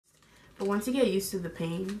But once you get used to the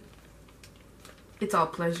pain, it's all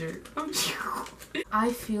pleasure.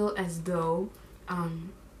 I feel as though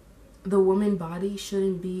the woman body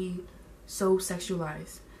shouldn't be so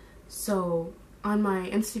sexualized. So on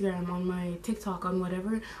my Instagram, on my TikTok, on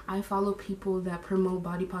whatever, I follow people that promote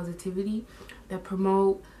body positivity, that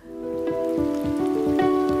promote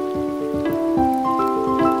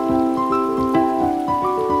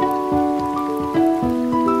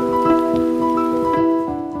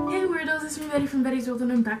from Betty's World,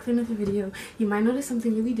 and I'm back for another video. You might notice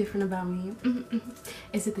something really different about me.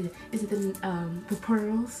 Is it the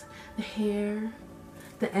pearls, the hair,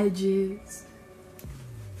 the edges,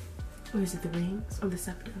 or is it the rings or the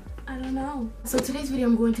scepter? I don't know. So today's video,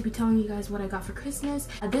 I'm going to be telling you guys what I got for Christmas.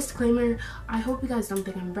 A disclaimer, I hope you guys don't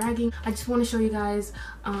think I'm bragging. I just want to show you guys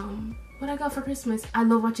what I got for Christmas. I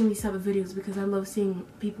love watching these type of videos because I love seeing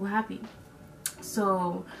people happy.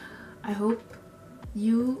 So I hope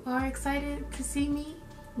you are excited to see me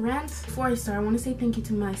rant. Before I start, I want to say thank you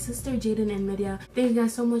to my sister Jaden and Media. Thank you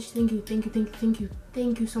guys so much. Thank you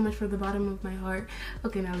so much from the bottom of my heart.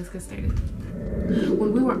 Okay, now let's get started.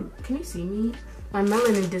 When we were, can you see me? My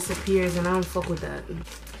melanin disappears and I don't fuck with that.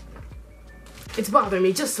 It's bothering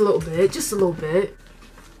me just a little bit,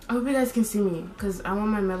 I hope you guys can see me because I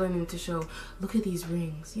want my melanin to show. Look at these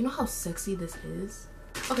rings. You know how sexy this is?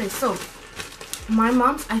 Okay, so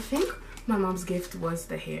I think my mom's gift was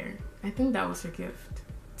the hair. I think that was her gift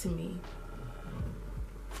to me.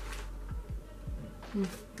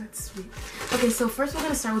 That's sweet. Okay, so first we're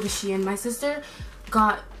gonna start with the Shein. My sister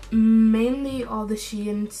got mainly all the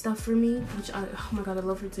Shein stuff for me, which oh my god, I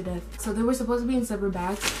love her to death. So they were supposed to be in separate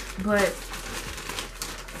bags, but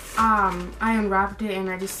I unwrapped it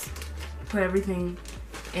and I just put everything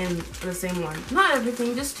in the same one. Not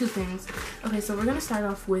everything, just two things. Okay, so we're gonna start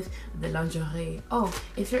off with the lingerie. Oh,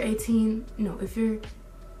 if you're under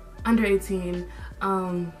 18,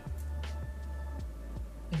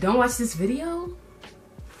 don't watch this video.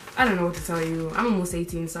 I don't know what to tell you. I'm almost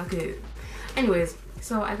 18, so I could. Anyways,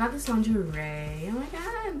 so I got this lingerie. Oh my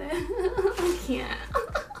god, I can't.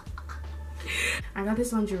 I got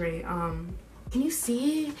this lingerie. Can you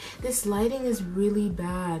see? This lighting is really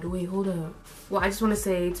bad. Wait, hold up. Well, I just want to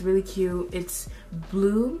say it's really cute. It's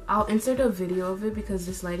blue. I'll insert a video of it because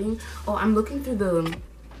this lighting. Oh, I'm looking through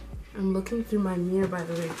my mirror, by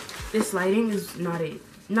the way. This lighting is not it,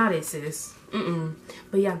 sis.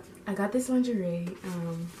 But yeah, I got this lingerie.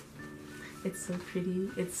 It's so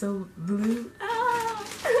pretty. It's so blue. Ah!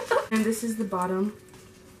 And this is the bottom.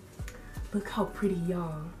 Look how pretty,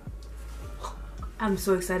 y'all. I'm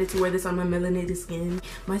so excited to wear this on my melanated skin.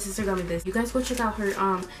 My sister got me this. You guys go check out her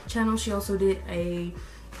channel. She also did a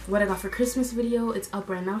what I got for Christmas video. It's up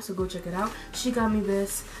right now, so go check it out. She got me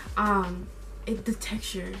this. The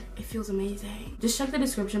texture, it feels amazing. Just check the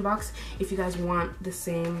description box if you guys want the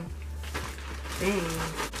same thing.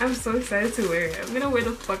 I'm so excited to wear it. I'm gonna wear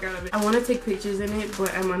the fuck out of it. I want to take pictures in it,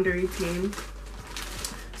 but I'm under 18.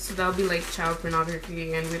 So that'll be like child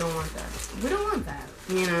pornography, and we don't want that. We don't want that,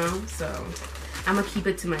 you know? So I'm gonna keep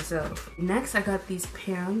it to myself. Next, I got these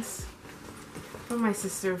pants from my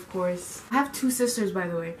sister, of course. I have two sisters, by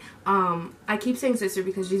the way. I keep saying sister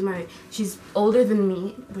because she's older than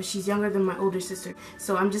me, but she's younger than my older sister.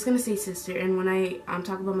 So I'm just gonna say sister, and when I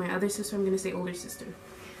talk about my other sister, I'm gonna say older sister.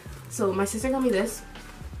 So my sister got me this.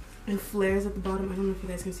 It flares at the bottom. I don't know if you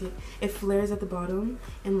guys can see it. It flares at the bottom,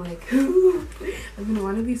 and like I've been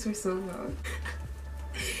wanting these for so long.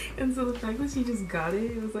 And so the fact that she just got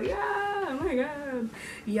it, it was like, ah, oh my god.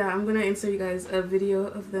 Yeah, I'm gonna insert you guys a video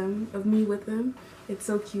of me with them. It's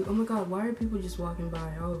so cute. Oh my god, why are people just walking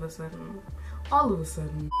by all of a sudden? All of a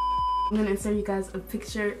sudden. I'm gonna insert you guys a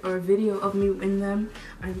picture or a video of me in them.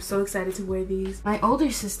 I'm so excited to wear these. My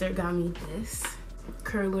older sister got me this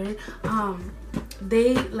curler.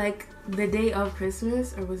 They, like, the day of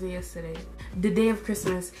Christmas, or was it yesterday? The day of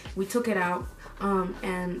Christmas, we took it out,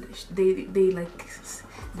 and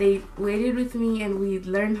they waited with me and we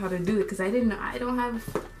learned how to do it because I don't have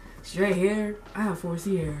straight hair. I have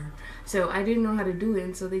 4C hair. So I didn't know how to do it,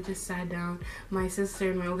 and so they just sat down. My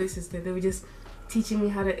sister and my older sister, they were just teaching me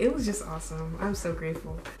how to. It was just awesome. I'm so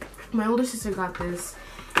grateful. My older sister got this.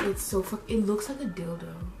 It's so it looks like a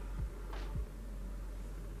dildo.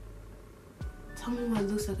 Tell me why it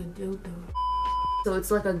looks like a dildo. So it's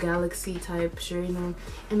like a galaxy type shirt, you know.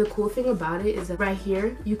 And the cool thing about it is that right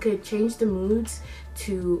here, you could change the moods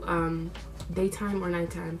to daytime or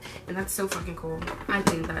nighttime. And that's so fucking cool. I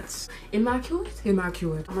think that's immaculate.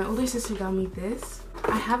 Immaculate. My older sister got me this.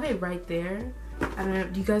 I have it right there. I don't know.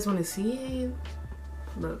 Do you guys want to see it?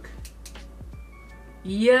 Look.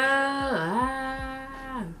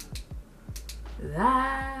 Yeah.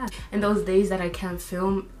 that. And those days that I can't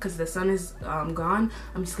film because the sun is gone,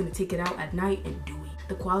 I'm just gonna take it out at night and do it.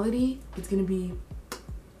 The quality, it's gonna be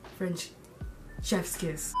French chef's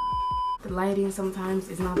kiss. The lighting sometimes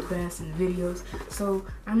is not the best in videos, so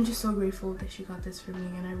I'm just so grateful that she got this for me,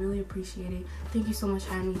 and I really appreciate it. Thank you so much,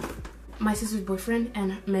 Annie. My sister's boyfriend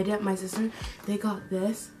and Media, my sister, they got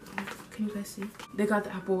this. Can you guys see? They got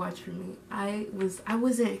the Apple Watch for me. I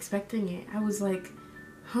wasn't expecting it. I was like,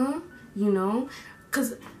 huh? You know?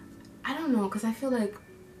 Cause I don't know, cause I feel like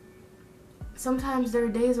sometimes there are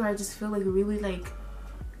days where I just feel like really like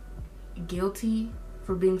guilty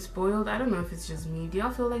for being spoiled. I don't know if it's just me. Do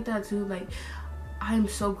y'all feel like that too? Like, I'm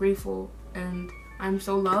so grateful and I'm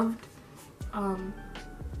so loved.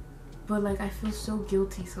 But like I feel so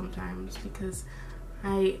guilty sometimes because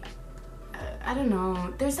I don't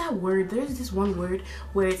know. There's that word. There's this one word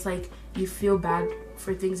where it's like you feel bad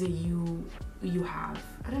for things that you have.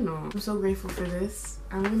 I don't know. I'm so grateful for this.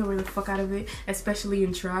 I'm gonna wear the fuck out of it, especially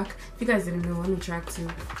in track. If you guys didn't know, I'm in track too.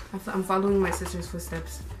 I'm following my sister's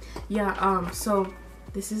footsteps. Yeah. So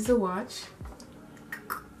this is the watch.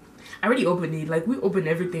 I already opened it. Like, we opened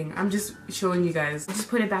everything. I'm just showing you guys. I just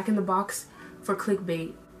put it back in the box for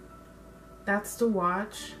clickbait. That's the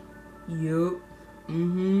watch. Yup.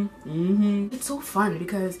 It's so fun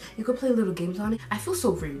because you could play little games on it. I feel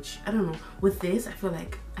so rich. I don't know. With this, I feel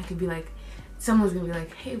like I could be like, someone's gonna be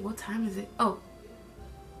like, hey, what time is it? Oh,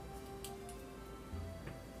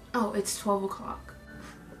 it's 12 o'clock.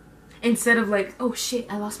 Instead of like, oh shit,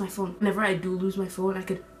 I lost my phone. Whenever I do lose my phone, I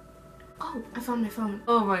could, oh, I found my phone.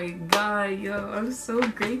 Oh my god, yo, I'm so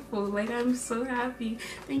grateful. Like, I'm so happy.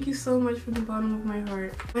 Thank you so much from the bottom of my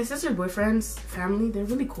heart. My sister's boyfriend's family, they're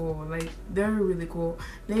really cool. Like, they're really cool.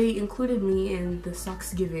 They included me in the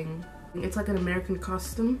socks giving. It's like an American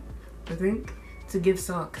custom, I think, to give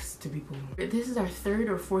socks to people. This is our 3rd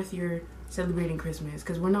or 4th year celebrating Christmas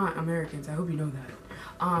because we're not Americans. I hope you know that.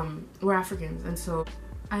 We're Africans, and so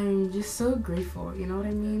I'm just so grateful. You know what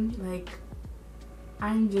I mean? Like,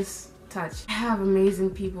 I'm just touched. I have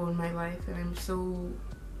amazing people in my life, and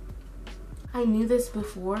I knew this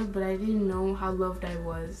before, but I didn't know how loved I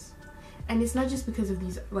was. And it's not just because of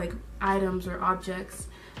these like items or objects.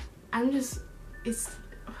 I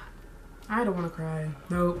don't want to cry.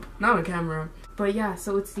 Nope, not on camera. But yeah,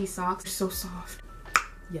 so it's these socks. They're so soft.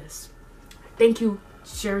 Yes. Thank you,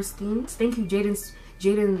 Sheristine. Thank you,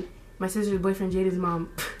 Jaden, my sister's boyfriend, Jaden's mom.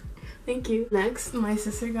 Thank you. Next, my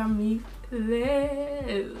sister got me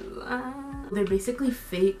this. They're basically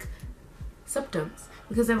fake septums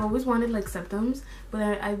because I've always wanted like septums, but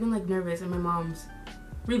I've been like nervous, and my mom's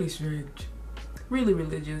really strict, really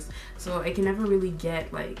religious, so I can never really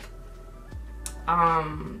get like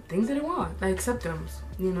things that I want, like septums,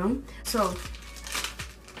 you know? So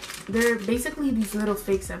they're basically these little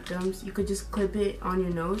fake septums. You could just clip it on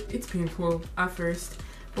your nose. It's painful at first,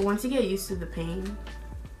 but once you get used to the pain,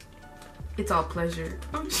 it's all pleasure.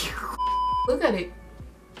 Look at it.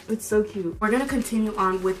 It's so cute. We're gonna continue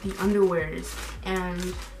on with the underwears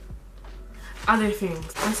and other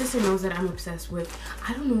things. My sister knows that I'm obsessed with,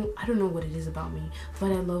 I don't know what it is about me,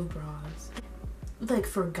 but I love bras. Like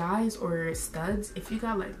for guys or studs, if you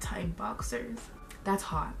got like tight boxers, that's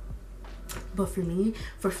hot. But for me,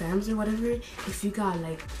 for femmes or whatever, if you got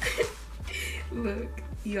like look,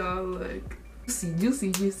 y'all, look,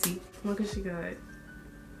 juicy. Look what she got.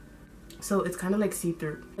 So it's kind of like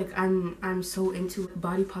see-through. Like I'm so into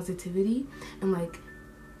body positivity, and like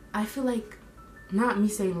I feel like, not me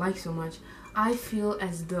saying like so much, I feel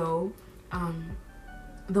as though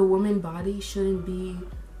the woman body shouldn't be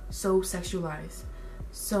so sexualized.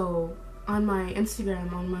 So on my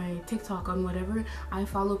Instagram, on my TikTok, on whatever, I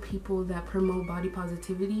follow people that promote body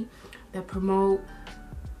positivity, that promote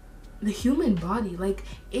the human body. Like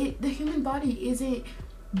the human body isn't,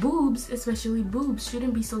 boobs, especially boobs,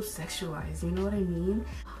 shouldn't be so sexualized, you know what I mean?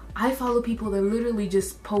 I follow people that literally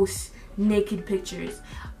just post naked pictures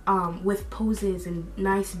with poses and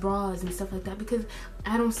nice bras and stuff like that, because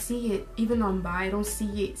I don't see it, even though I'm bi, I don't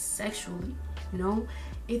see it sexually, you know?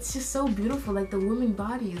 It's just so beautiful. Like, the woman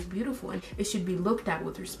body is beautiful and it should be looked at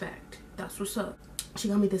with respect. That's what's up. She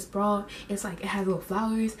got me this bra. It's like, it has little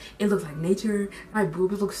flowers, it looks like nature. My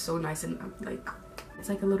boobs look so nice, and I'm like, it's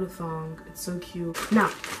like a little thong. It's so cute. Now,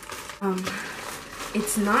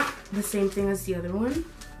 it's not the same thing as the other one,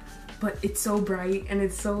 but it's so bright and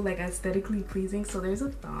it's so like aesthetically pleasing. So there's a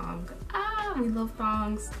thong. Ah, we love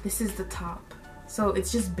thongs. This is the top. So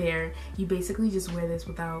it's just bare. You basically just wear this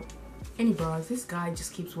without any bras. This guy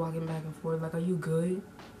just keeps walking back and forth like, are you good?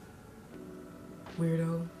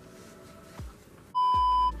 Weirdo.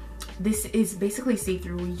 This is basically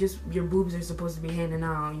see-through. Your boobs are supposed to be hanging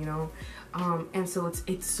out, you know? and so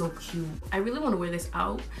it's so cute. I really want to wear this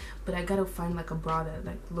out, but I gotta find like a bra that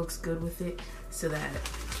like looks good with it, so that,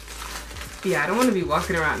 yeah, I don't want to be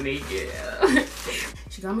walking around naked.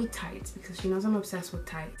 She got me tights because she knows I'm obsessed with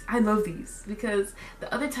tights. I love these because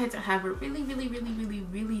the other tights I have are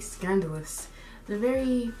really scandalous. They're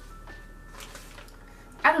very,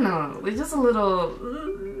 I don't know, they're just a little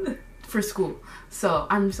for school. So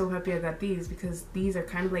I'm so happy I got these because these are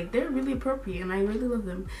kind of like, they're really appropriate and I really love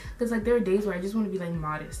them. Because like there are days where I just want to be like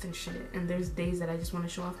modest and shit, and there's days that I just want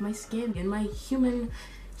to show off my skin and my human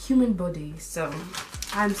body. So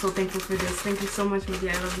I'm so thankful for this. Thank you so much, Midi.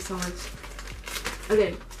 I love you so much.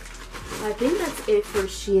 Okay, I think that's it for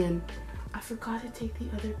Shein. I forgot to take the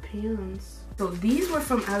other pants. So these were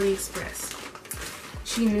from AliExpress.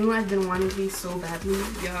 She knew I've been wanting these so badly.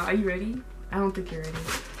 Yeah, are you ready? I don't think you're ready.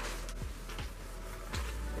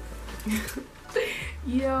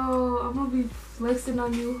 Yo, I'm gonna be flexing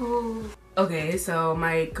on you, ho. Okay, so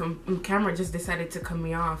my camera just decided to cut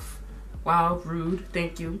me off. Wow, rude.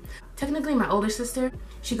 Thank you. Technically, my older sister,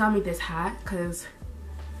 she got me this hat because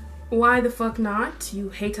why the fuck not, you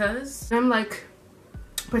haters? I'm like,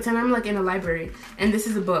 pretend I'm like in a library and this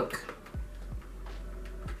is a book.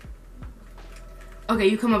 Okay,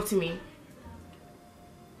 you come up to me.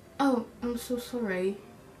 Oh, I'm so sorry.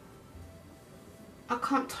 I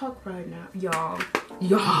can't talk right now.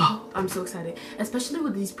 Y'all, I'm so excited. Especially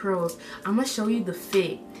with these pearls. I'm gonna show you the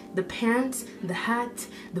fit. The pants, the hat,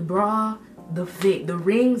 the bra, the fit, the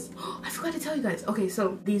rings. I forgot to tell you guys. Okay,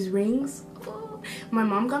 so these rings, my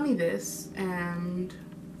mom got me this and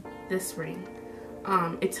this ring.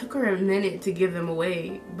 It took her a minute to give them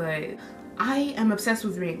away, but I am obsessed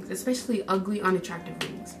with rings, especially ugly, unattractive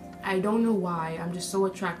rings. I don't know why, I'm just so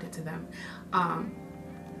attracted to them.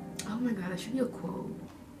 Oh my god, that should be a quote.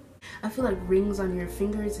 I feel like rings on your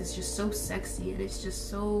fingers is just so sexy, and it's just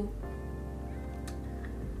so,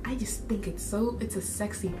 I just think it's a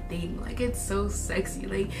sexy thing. Like, it's so sexy.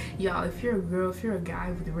 Like, y'all, if you're a girl, if you're a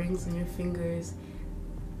guy with rings on your fingers,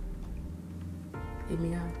 hit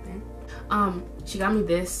me up, man. She got me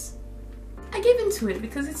this. I gave into it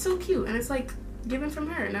because it's so cute and it's like given from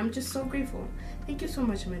her, and I'm just so grateful. Thank you so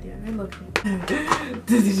much, Media. I love you.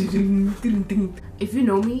 If you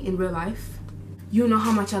know me in real life, you know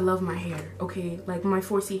how much I love my hair, okay? Like my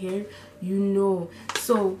 4C hair, you know.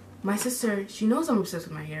 So my sister, she knows I'm obsessed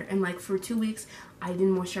with my hair, and like for 2 weeks I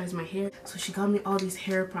didn't moisturize my hair, so she got me all these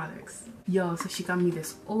hair products. Yo, so she got me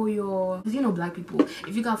this oil. Because you know, black people,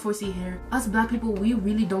 if you got 4C hair, us black people, we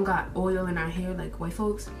really don't got oil in our hair like white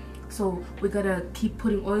folks. So we gotta keep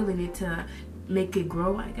putting oil in it to make it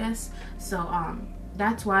grow, I guess. So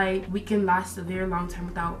that's why we can last a very long time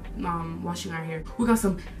without washing our hair. We got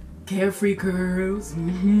some carefree curls.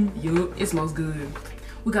 Yup, it smells good.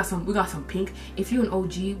 We got some pink. If you're an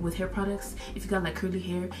OG with hair products, if you got like curly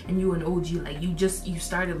hair and you an OG, like you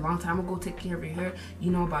started a long time ago taking care of your hair,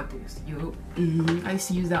 you know about this. Yup. I used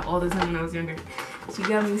to use that all the time when I was younger. She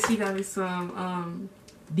got me some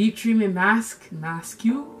deep treatment mask.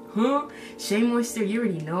 You? Huh? Shea Moisture, you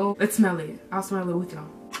already know. Let's smell it. I'll smell it with y'all.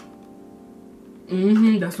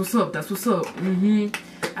 That's what's up. That's what's up.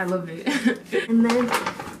 I love it. And then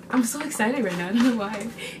I'm so excited right now. I don't know why.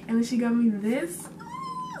 And then she got me this.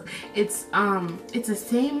 It's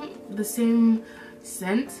the same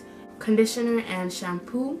scent, conditioner and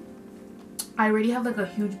shampoo. I already have like a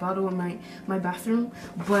huge bottle in my bathroom,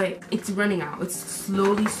 but it's running out. It's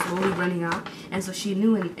slowly running out, and so she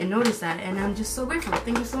knew and noticed that, and I'm just so grateful.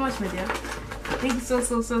 Thank you so much, my dear. Thank you so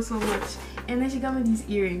much. And then she got me these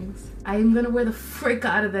earrings. I'm gonna wear the frick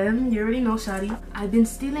out of them. You already know, shawty. I've been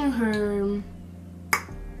stealing her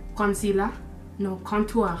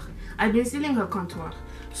contour. I've been stealing her contour,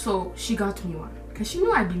 so she got me one because she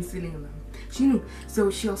knew I'd been stealing them. She knew.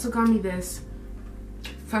 So she also got me this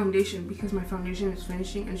foundation because my foundation is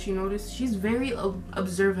finishing, and she noticed. She's very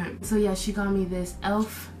observant. So yeah, she got me this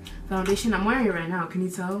elf foundation. I'm wearing it right now, can you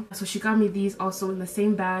tell? So she got me these also in the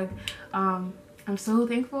same bag. I'm so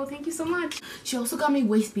thankful. Thank you so much. She also got me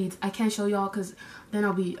waist beads. I can't show y'all because then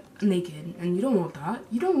I'll be naked, and you don't want that.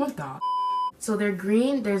 You don't want that. So they're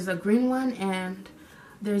green. There's a green one, and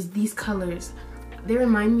there's these colors. They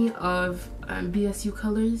remind me of BSU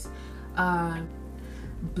colors,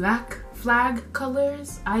 black flag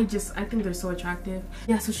colors. I think they're so attractive.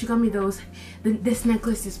 Yeah, so she got me those. This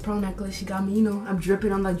necklace, this pearl necklace, she got me, you know, I'm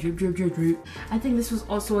dripping on that drip. I think this was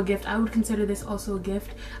also a gift. I would consider this also a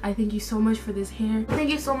gift. I thank you so much for this hair.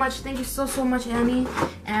 Thank you so much. Thank you so much, Annie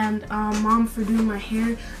and mom, for doing my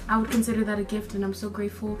hair. I would consider that a gift, and I'm so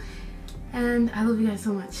grateful. And I love you guys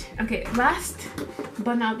so much. Okay, last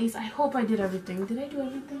but not least, I hope I did everything. Did I do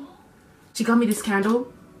everything? She got me this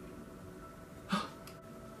candle.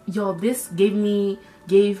 Y'all, this gave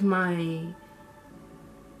my,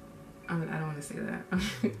 I don't want to say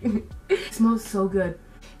that. It smells so good.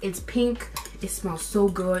 It's pink, it smells so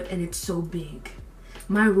good, and it's so big.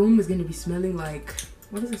 My room is gonna be smelling like,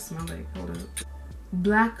 what does it smell like? Hold up.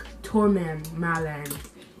 Black Torment Malan.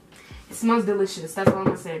 It smells delicious, that's all I'm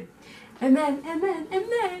gonna say. And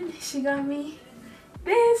then she got me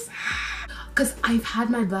this. Cause I've had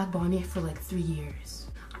my black bonnet for like 3 years.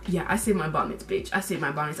 Yeah, I save my bonnets, bitch. I save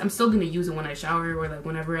my bonnets. I'm still gonna use it when I shower or like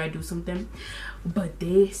whenever I do something. But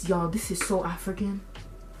this, y'all, this is so African.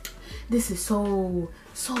 This is so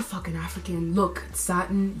fucking African. Look,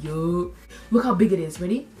 satin, yo. Look how big it is,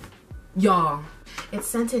 ready? Y'all. It's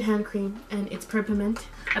scented hand cream and it's peppermint.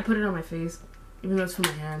 I put it on my face, even though it's for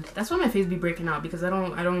my hand. That's why my face be breaking out, because I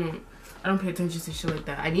don't pay attention to shit like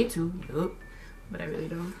that. I need to, yup, but I really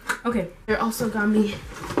don't. Okay, they also got me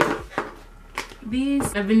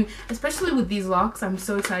these. I've been, especially with these locks, I'm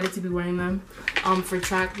so excited to be wearing them for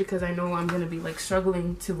track, because I know I'm gonna be like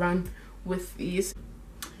struggling to run with these.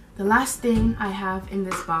 The last thing I have in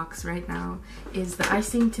this box right now is the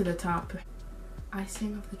icing to the top.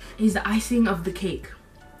 Is the icing of the cake.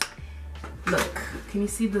 Look, can you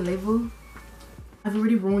see the label? I've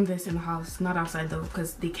already worn this in the house, not outside though,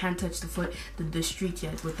 because they can't touch the street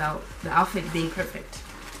yet without the outfit being perfect.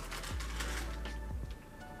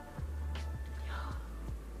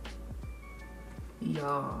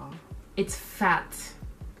 Yo, it's fat.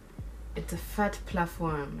 It's a fat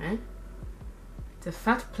platform, eh? It's a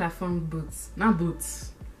fat platform boots, not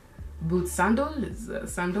boots. Boots, sandals,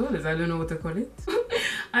 I don't know what to call it.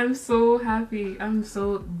 I'm so happy.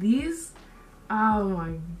 These, oh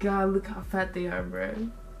my god, look how fat they are, bro.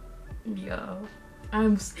 Yo,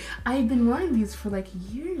 I've been wearing these for like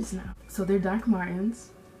years now. So they're dark martens.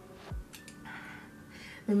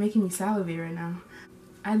 They're making me salivate right now.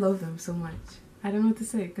 I love them so much. I don't know what to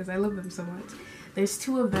say, because I love them so much. There's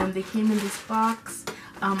 2 of them. They came in this box.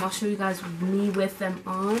 I'll show you guys me with them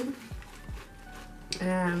on.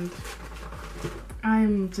 And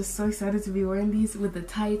I'm just so excited to be wearing these with the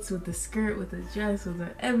tights, with the skirt, with the dress, with the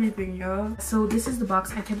everything, y'all. So this is the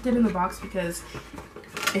box. I kept it in the box because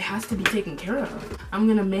it has to be taken care of. I'm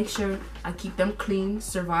gonna make sure I keep them clean,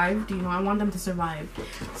 survived. You know, I want them to survive.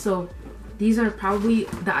 So these are probably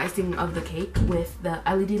the icing of the cake, with the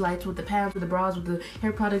LED lights, with the pants, with the bras, with the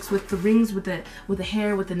hair products, with the rings, with the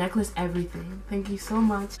hair, with the necklace, everything. Thank you so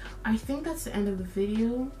much. I think that's the end of the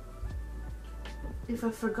video. If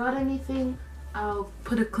I forgot anything, I'll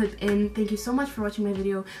put a clip in. Thank you so much for watching my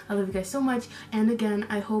video. I love you guys so much. And again,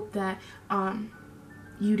 I hope that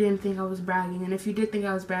you didn't think I was bragging. And if you did think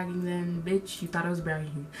I was bragging, then bitch, you thought I was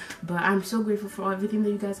bragging. But I'm so grateful for everything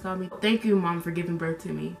that you guys got me. Thank you, mom, for giving birth to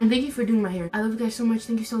me. And thank you for doing my hair. I love you guys so much.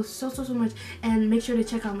 Thank you so much. And make sure to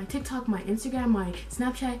check out my TikTok, my Instagram, my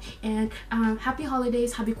Snapchat. And happy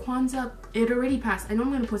holidays, happy Kwanzaa. It already passed. I know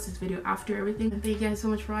I'm gonna post this video after everything. And thank you guys so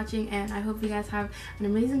much for watching, and I hope you guys have an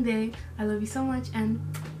amazing day. I love you so much, and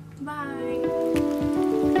bye.